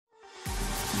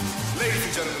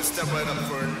and step right up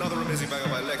for another amazing banger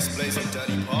by Lex Blaze and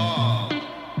Daddy Paul.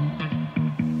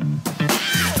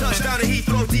 Touchdown to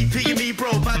Heathrow, DP and me, bro.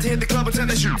 About to hit the club and turn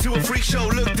the shoot to a freak show.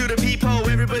 Look through the peephole,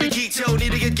 everybody geek, yo.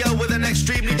 Need to get girl with an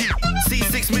extremely deep. See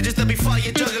 6 midgets that be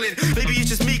fighting, juggling. Maybe it's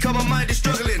just me, cause my mind is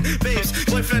struggling. Babes,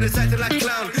 boyfriend is acting like a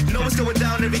clown. Know what's going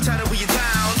down every time that we are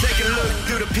down. Take a look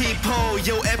through the peephole,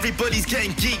 yo. Everybody's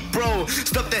getting geek, bro.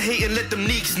 Stop the hate and let them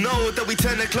neeks know that we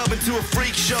turn the club into a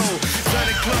freak show. Turn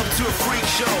the club to a freak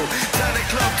show. Turn the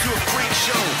club to a freak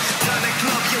show. Turn the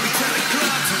club, yeah, we turn the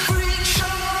club to a freak show.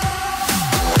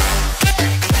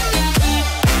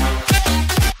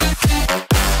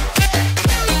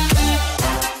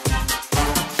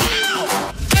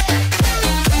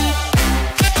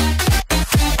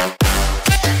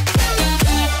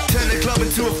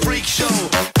 To a freak show.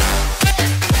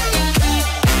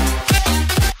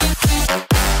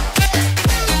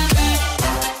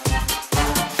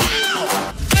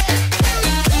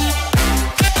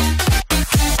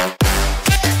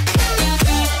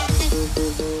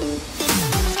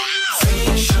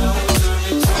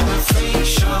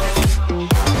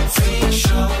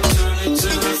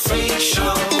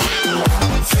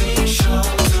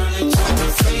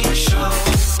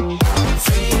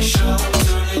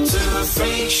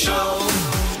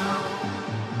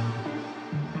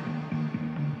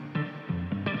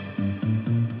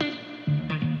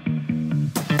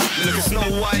 Look at Snow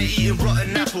White eating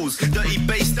rotten apples. Dirty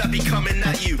bass that be coming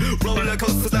at you. Roller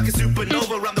coasters like a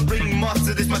supernova. I'm the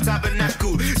ringmaster, this my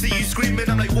tabernacle. See you screaming,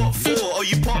 I'm like, what for? Oh,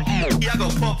 you pop? Yeah, I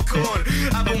got popcorn.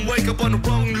 I been wake up on the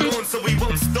wrong lawn, so we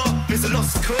won't stop. It's a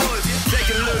lost cause. Take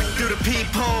a look through the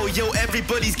peephole. Yo,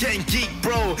 everybody's getting geek,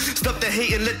 bro. Stop the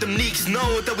hate and let them neeks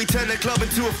know that we turn the club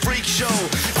into a freak show.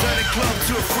 Turn the club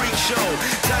to a freak show.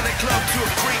 Turn the club to a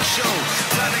freak show.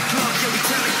 Turn the club, yeah, we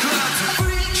turn the club to a freak show.